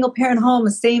it's a single parent home,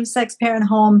 a same-sex parent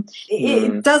home,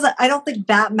 it doesn't, I don't think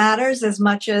that matters as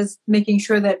much as making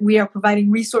sure that we are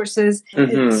providing resources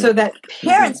so that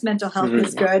parents' mental health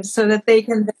is good, so that they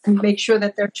can then make sure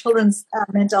that their children's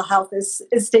mental health is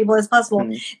as stable as possible.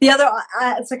 The other,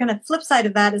 it's a kind of flip side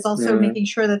of that is also making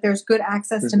sure that there's good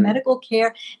access to medical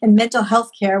care and mental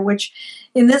health care, which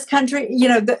in this country,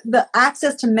 the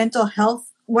access to mental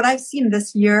health, what I've seen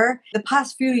this year, the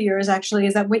past few years actually,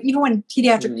 is that even when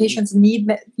pediatric patients need,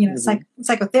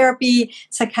 psychotherapy,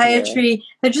 psychiatry,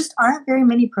 there just aren't very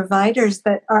many providers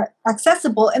that are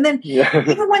accessible. And then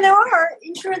even when there are,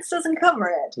 insurance doesn't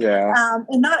cover it.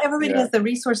 And not everybody has the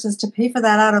resources to pay for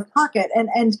that out of pocket.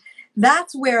 And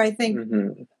that's where I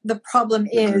think the problem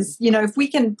is. If we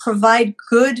can provide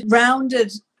good,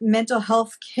 rounded mental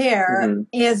health care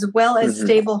as well as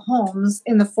stable homes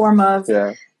in the form of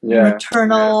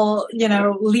maternal,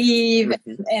 leave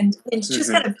and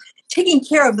just kind of taking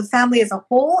care of the family as a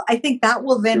whole, I think that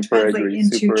will then translate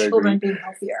into children being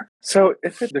healthier. So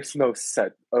if there's no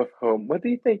set of home, what do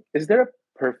you think? Is there a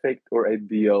perfect or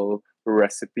ideal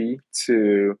recipe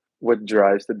to what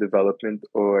drives the development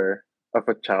of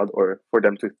a child or for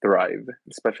them to thrive,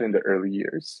 especially in the early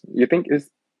years? You think is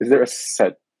there a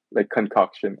set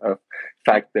concoction of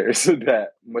factors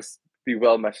that must be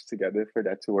well meshed together for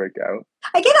that to work out.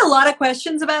 I get a lot of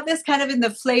questions about this, kind of in the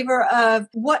flavor of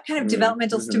what kind of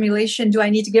developmental stimulation do I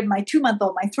need to give my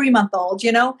 2-month-old, my 3-month-old,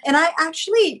 you know? And I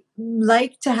actually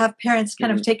like to have parents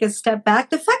kind of take a step back.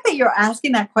 The fact that you're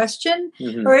asking that question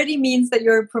already means that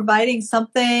you're providing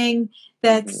something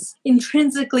that's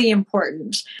intrinsically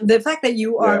important. The fact that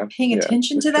you are paying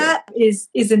attention to that is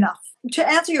enough. To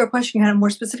answer your question kind of more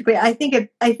specifically, I think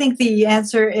the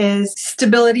answer is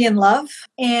stability and love,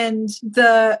 and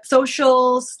the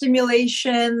social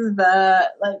stimulation. A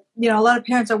lot of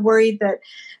parents are worried that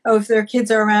if their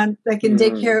kids are around, like in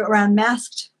daycare, around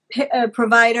masked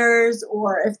providers,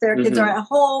 or if their kids are at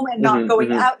home and not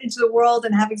going out into the world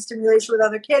and having stimulation with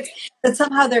other kids, that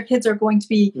somehow their kids are going to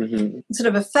be sort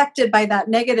of affected by that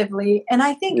negatively. And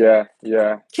I think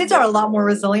kids are a lot more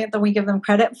resilient than we give them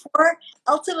credit for.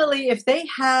 Ultimately, if they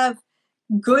have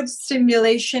good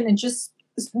stimulation and just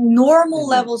normal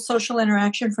level social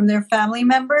interaction from their family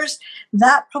members,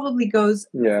 that probably goes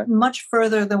much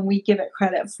further than we give it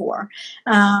credit for.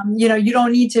 You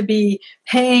don't need to be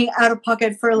paying out of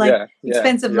pocket for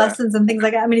expensive lessons and things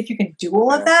like that. I mean, if you can do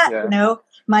all of that,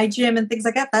 my gym and things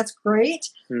like that, that's great.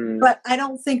 But I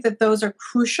don't think that those are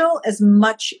crucial as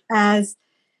much as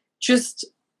just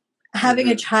having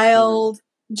a child,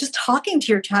 just talking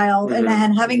to your child and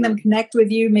having them connect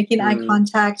with you, making eye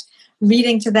contact,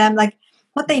 reading to them. Like,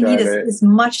 what they need is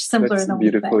much simpler than we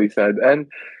think. Beautifully said. And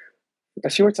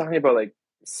as you were talking about like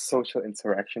social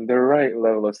interaction, the right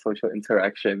level of social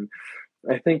interaction,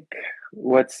 I think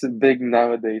what's big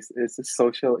nowadays is the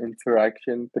social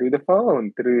interaction through the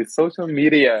phone, through social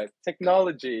media,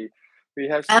 technology. We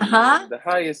have seen the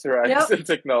highest rise in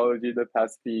technology the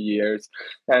past few years,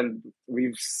 and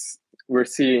we're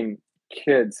seeing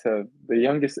kids of the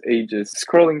youngest ages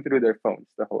scrolling through their phones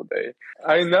the whole day.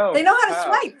 I know. They know how to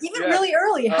swipe, even really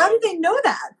early. How do they know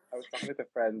that? I was talking with a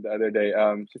friend the other day.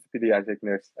 She's a pediatric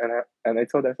nurse, and I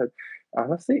told her, I said,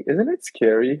 honestly, isn't it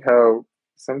scary how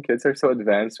some kids are so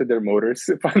advanced with their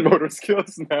fine motor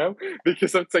skills now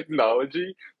because of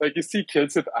technology? Like, you see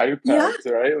kids with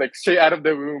iPads, right? Like straight out of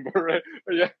the womb,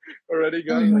 already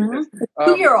going like this.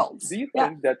 2-year-olds. Do you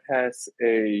think that has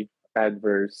a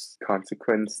adverse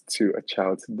consequence to a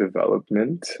child's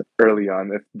development early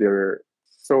on if they're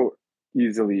so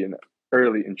easily and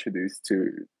early introduced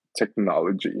to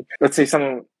technology? Let's say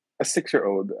a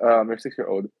 6-year-old or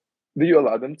 6-year-old, do you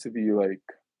allow them to be like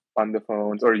on the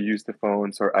phones or use the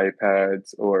phones or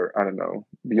iPads or, I don't know,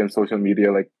 be on social media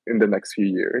like in the next few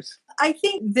years? I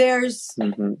think there's,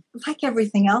 like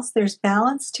everything else, there's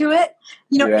balance to it.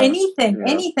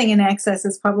 Anything in excess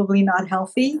is probably not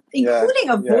healthy, including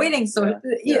avoiding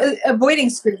avoiding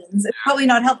screens. It's probably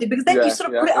not healthy because then you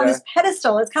sort of put it on this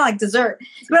pedestal. It's kind of like dessert.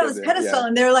 You put it on this pedestal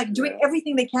and they're like doing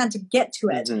everything they can to get to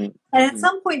it. And at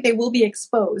some point they will be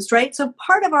exposed, right? So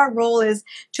part of our role is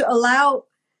to allow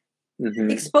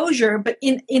exposure, but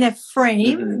in a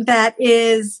frame that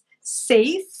is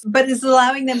safe, but is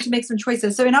allowing them to make some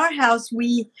choices. So in our house,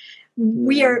 we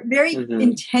are very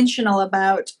intentional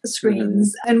about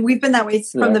screens, and we've been that way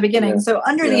from the beginning. So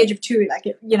under the age of 2,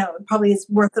 it probably is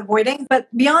worth avoiding.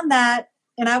 But beyond that,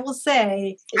 and I will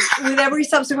say, with every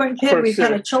subsequent kid, we've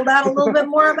kind of chilled out a little bit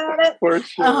more about it. For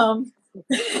sure.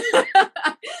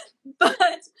 But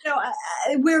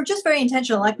we're just very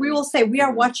intentional. Like, we will say we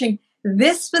are watching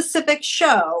this specific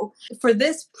show for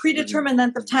this predetermined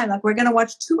length of time. Like, we're going to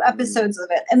watch 2 episodes of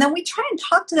it, and then we try and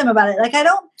talk to them about it. Like, I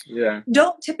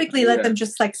don't typically let them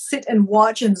just like sit and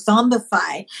watch and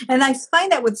zombify. And I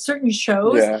find that with certain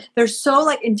shows, they're so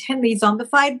like intently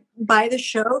zombified by the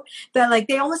show that like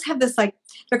they almost have this like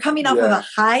they're coming off of a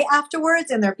high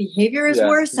afterwards, and their behavior is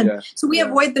worse. And so we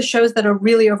avoid the shows that are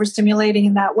really overstimulating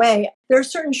in that way. There are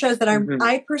certain shows that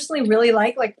I personally really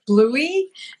like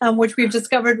Bluey, which we've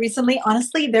discovered recently.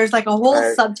 Honestly, there's like a whole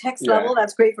subtext level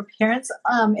that's great for parents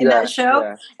in that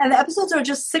show. And the episodes are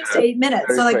just 6 to 8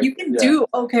 minutes. So like you can do,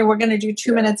 we're going to do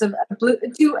 2 minutes of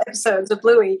 2 episodes of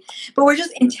Bluey, but we're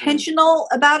just intentional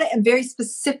about it and very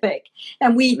specific.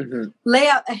 And we lay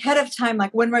out ahead of time,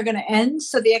 like when we're going to end.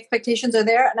 So the expectations are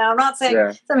there. Now, I'm not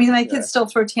saying, my kids still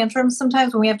throw tantrums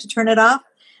sometimes when we have to turn it off,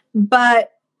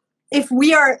 but if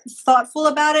we are thoughtful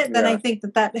about it, then I think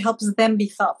that helps them be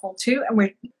thoughtful too.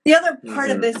 And the other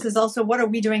part of this is also, what are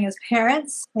we doing as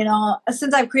parents?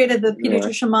 Since I've created the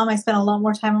Pediatrician Mom, I spent a lot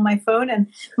more time on my phone, and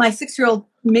my 6-year-old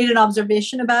made an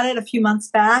observation about it a few months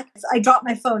back. I dropped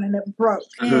my phone and it broke,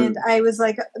 and I was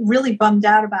like really bummed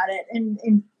out about it.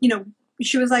 And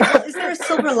she was like, well, is there a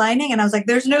silver lining? And I was like,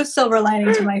 there's no silver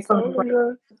lining to my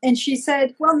phone. And she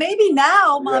said, well, maybe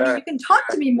now, Mommy, you can talk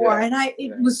to me more. And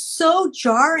it was so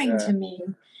jarring to me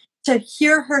to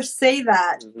hear her say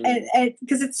that, and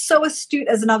because it's so astute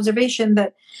as an observation,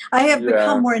 that I have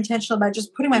become more intentional about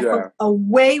just putting my phone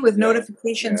away with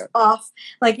notifications off,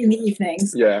 like in the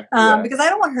evenings, because I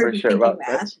don't want her to be thinking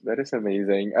that. That is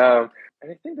amazing.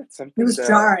 And I think that's something that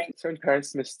jarring. certain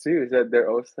parents miss too, is that they're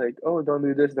always like, oh, don't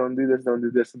do this, don't do this, don't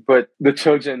do this. But the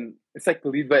children, it's like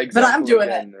lead by example. But I'm doing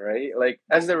it, right? Like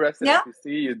as the resident, you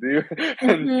see, you do,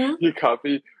 and you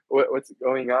copy what's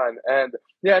going on. And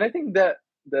and I think that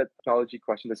the technology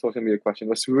question, the social media question,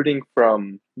 was rooting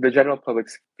from the general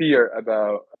public's fear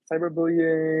about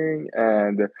cyberbullying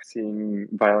and seeing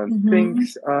violent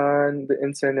things on the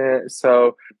internet.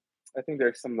 So I think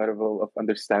there's some level of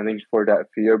understanding for that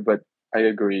fear, but I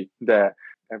agree that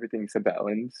everything's a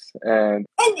balance. And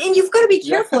you've got to be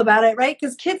careful about it, right?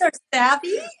 Because kids are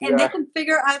savvy and they can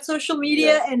figure out social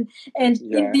media and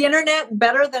the internet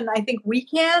better than I think we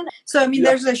can. So, I mean,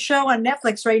 there's a show on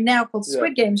Netflix right now called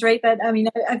Squid Games, right? That, I mean,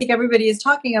 I think everybody is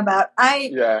talking about.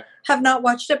 I have not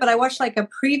watched it, but I watched like a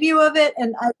preview of it.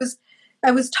 And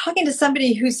I was talking to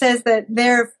somebody who says that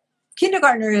their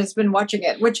kindergartner has been watching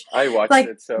it, which I watched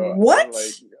it. So what? I'm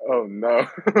like, oh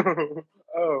no.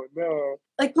 Oh no.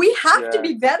 Like we have to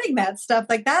be vetting that stuff.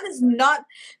 Like that is not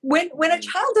when a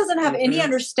child doesn't have any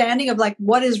understanding of like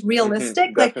what is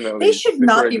realistic, like they should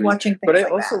not be watching things but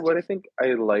like also that. What I think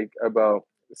I like about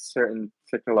certain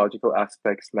technological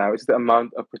aspects now is the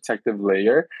amount of protective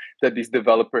layer that these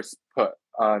developers put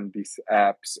on these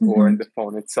apps or in the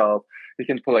phone itself. You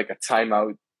can put like a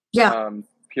timeout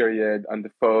period on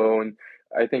the phone.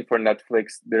 I think for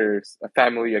Netflix, there's a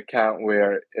family account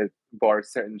where it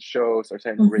bars certain shows or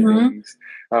certain ratings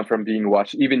from being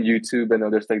watched. Even YouTube, I know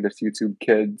there's YouTube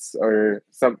Kids or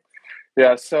some.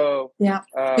 Yeah, so. Yeah,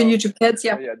 YouTube Kids,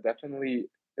 yeah, definitely.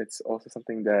 It's also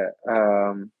something that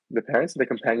the parents and the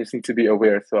companions need to be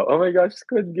aware as well. Oh my gosh,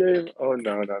 Squid Game. Oh,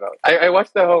 no. I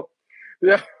watched the whole.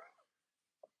 Yeah.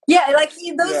 Yeah, like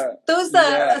those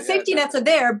safety nets are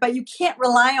there, but you can't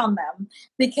rely on them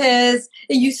because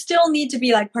you still need to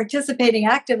be like participating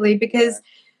actively because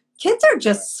kids are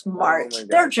just smart. Oh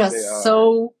They're just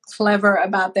so clever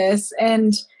about this.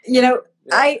 And,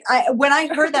 I when I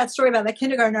heard that story about the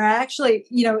kindergartner, I actually,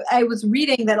 I was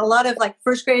reading that a lot of like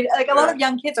first grade, like a lot of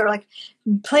young kids are like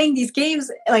playing these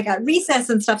games like at recess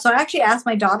and stuff. So I actually asked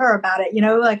my daughter about it,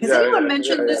 like, has anyone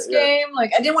mentioned this game?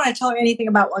 Like, I didn't want to tell her anything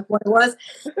about like what it was.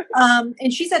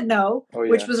 And she said no,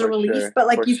 which was a relief. But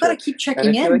like, you've got to keep checking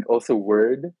and I feel in. like also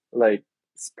word like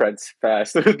spreads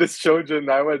fast with the children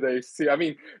nowadays. See, I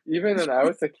mean, even when I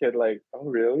was a kid, like, oh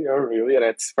really, and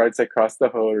it spreads across the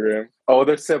whole room.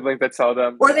 Older siblings that tell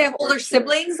them, or they have older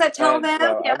siblings that tell them.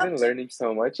 Wow, I've been learning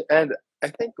so much, and I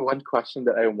think one question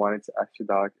that I wanted to ask you,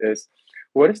 Doc, is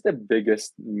what is the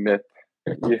biggest myth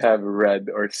you have read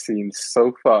or seen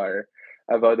so far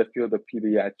about the field of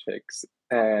pediatrics,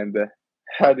 and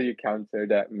how do you counter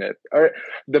that myth, or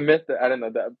the myth that I don't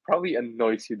know that probably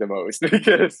annoys you the most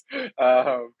because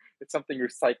it's something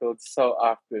recycled so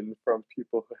often from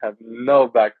people who have no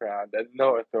background and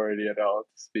no authority at all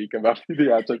to speak about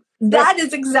pediatrics? That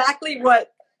is exactly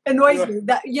what annoys me.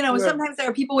 That sometimes there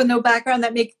are people with no background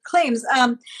that make claims.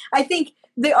 I think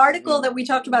the article that we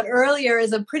talked about earlier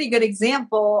is a pretty good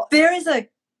example. There is a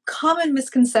common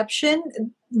misconception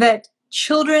that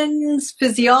children's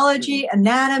physiology,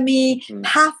 anatomy,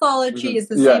 pathology is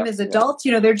the same as adults.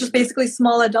 They're just basically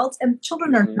small adults, and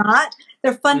children are not.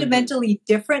 They're fundamentally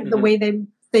different, the way they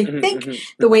think,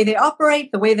 the way they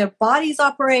operate, the way their bodies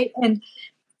operate. And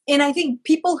I think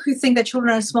people who think that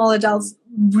children are small adults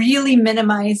really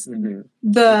minimize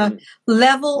the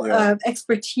level of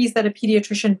expertise that a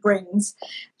pediatrician brings.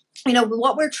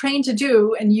 What we're trained to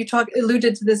do, and you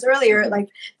alluded to this earlier, like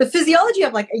the physiology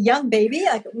of like a young baby,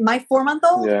 like my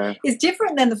 4-month-old is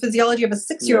different than the physiology of a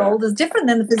 6-year-old, is different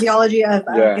than the physiology of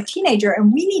a teenager.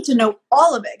 And we need to know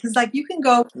all of it. Because like you can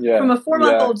go from a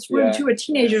 4-month-old's room to a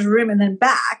teenager's room and then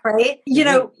back, right?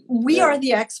 We are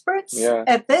the experts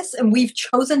at this, and we've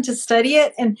chosen to study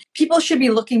it, and people should be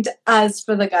looking to us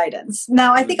for the guidance.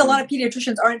 Now, I think a lot of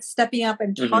pediatricians aren't stepping up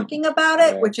and talking about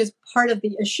it, which is part of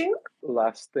the issue.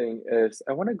 Last thing is,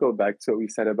 I want to go back to what we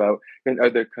said about in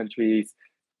other countries,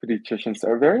 pediatricians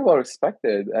are very well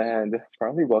respected and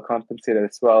probably well compensated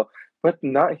as well, but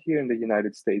not here in the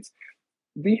United States.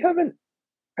 Do you have an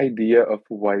idea of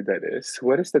why that is?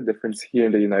 What is the difference here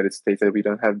in the United States that we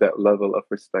don't have that level of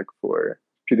respect for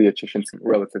pediatricians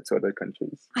relative to other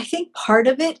countries? I think part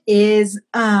of it is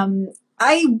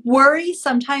I worry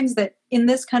sometimes that in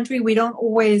this country, we don't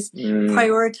always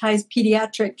prioritize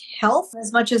pediatric health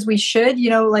as much as we should.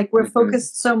 Like we're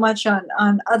focused so much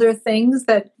on other things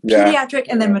that pediatric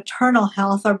and then maternal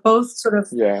health are both sort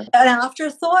of an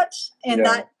afterthought. And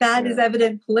that is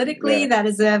evident politically. That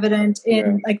is evident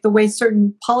in like the way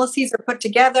certain policies are put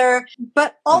together.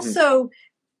 But also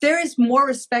there is more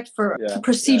respect for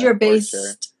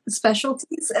procedure-based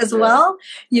specialties as well.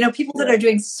 People that are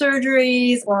doing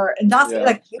surgeries or endoscopy,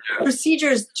 like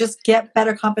procedures just get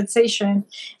better compensation.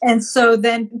 And so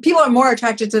then people are more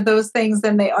attracted to those things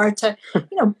than they are to,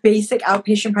 basic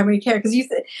outpatient primary care. Because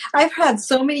I've had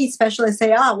so many specialists say,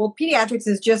 well, pediatrics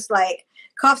is just like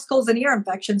coughs, colds, and ear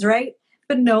infections, right?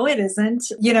 But no, it isn't.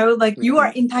 Like you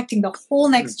are impacting the whole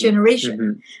next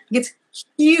generation. It's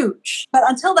huge. But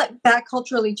until that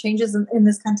culturally changes in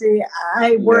this country,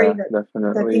 I worry that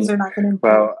things are not going to improve.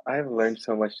 Well, I've learned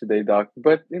so much today, Doc.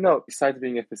 But, besides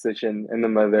being a physician and a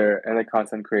mother and a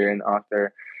content creator and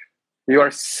author, you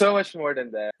are so much more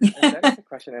than that. And that's the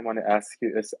question I want to ask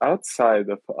you is outside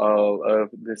of all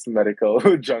of this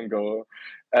medical jungle,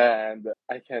 and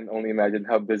I can only imagine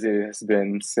how busy it has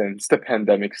been since the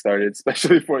pandemic started,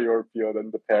 especially for your field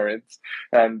and the parents,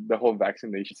 and the whole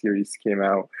vaccination series came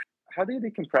out. How do you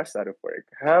decompress out of work?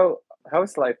 How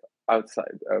is life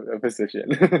outside of a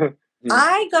physician?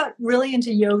 I got really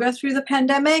into yoga through the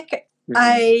pandemic.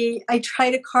 I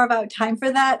try to carve out time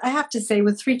for that. I have to say,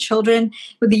 with 3 children,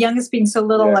 with the youngest being so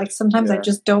little, like sometimes I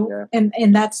just don't,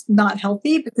 and that's not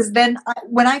healthy because then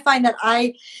when I find that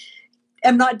I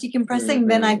am not decompressing,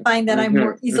 then I find that I'm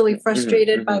more easily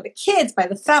frustrated by the kids, by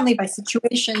the family, by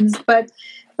situations.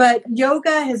 But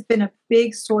yoga has been a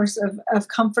big source of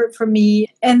comfort for me.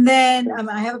 And then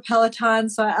I have a Peloton,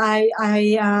 so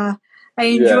I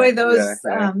enjoy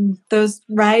those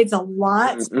rides a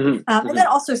lot. And then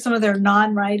also some of their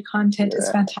non-ride content is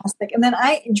fantastic. And then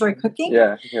I enjoy cooking.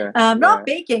 Not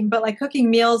baking, but like cooking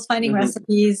meals, finding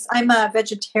recipes. I'm a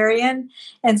vegetarian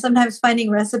and sometimes finding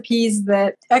recipes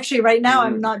that actually right now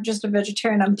I'm not just a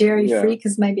vegetarian, I'm dairy free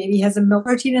because my baby has a milk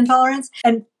protein intolerance.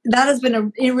 And that has been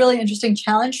a really interesting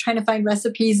challenge, trying to find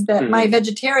recipes that my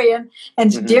vegetarian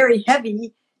and dairy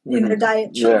heavy in their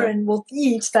diet children will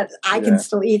eat that I can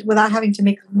still eat without having to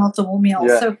make multiple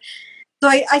meals. So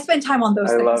I spend time on those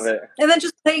things. I love it. And then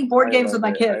just playing board games with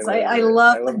my kids. I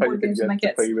love playing board games with my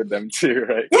kids. Play with them too,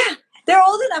 right? Yeah. They're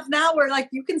old enough now where like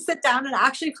you can sit down and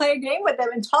actually play a game with them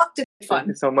and talk to them. Thank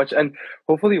you so much. And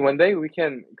hopefully one day we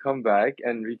can come back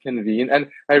and reconvene. And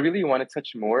I really want to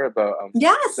touch more about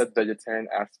that vegetarian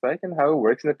aspect and how it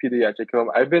works in a pediatric home.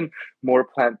 I've been more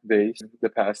plant-based the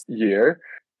past year.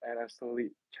 And I'm slowly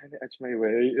trying to edge my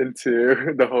way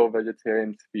into the whole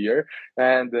vegetarian sphere.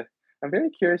 And I'm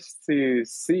very curious to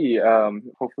see,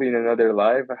 hopefully in another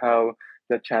live, how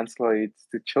that translates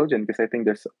to children. Because I think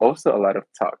there's also a lot of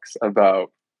talks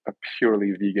about a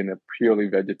purely vegan, a purely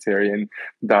vegetarian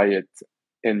diet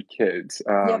in kids.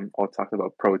 All talk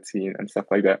about protein and stuff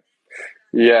like that.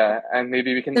 Yeah, and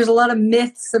maybe we can... There's a lot of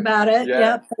myths about it.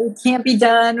 It can't be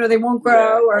done or they won't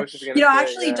grow. Or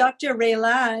actually Dr.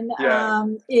 Raylan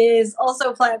is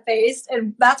also plant-based.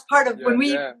 And that's part of when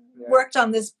we worked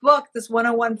on this book, this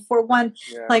 10141,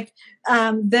 like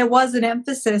there was an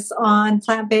emphasis on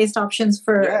plant-based options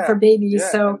for babies.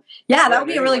 So that would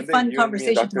be a really fun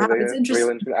conversation to have. It's interesting.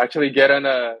 Raylan can actually get on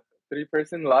a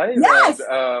 3-person live. Yes!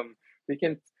 And we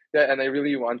can... Yeah, and I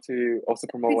really want to also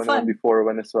promote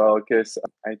 10141 as well because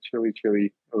I truly,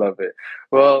 truly love it.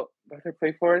 Well, Dr.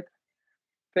 Playforth,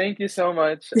 thank you so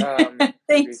much.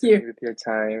 Thank you. With your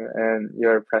time and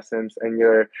your presence and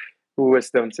your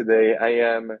wisdom today. I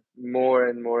am more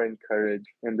and more encouraged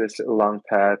in this long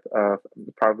path of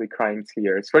probably crying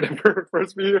tears for the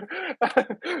first few.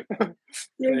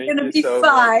 You're going to be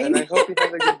fine. And I hope you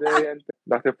have a good day. And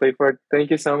Dr. Playforth, thank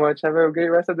you so much. Have a great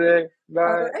rest of the day.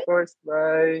 Bye. Of course.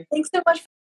 Bye. Thanks so much.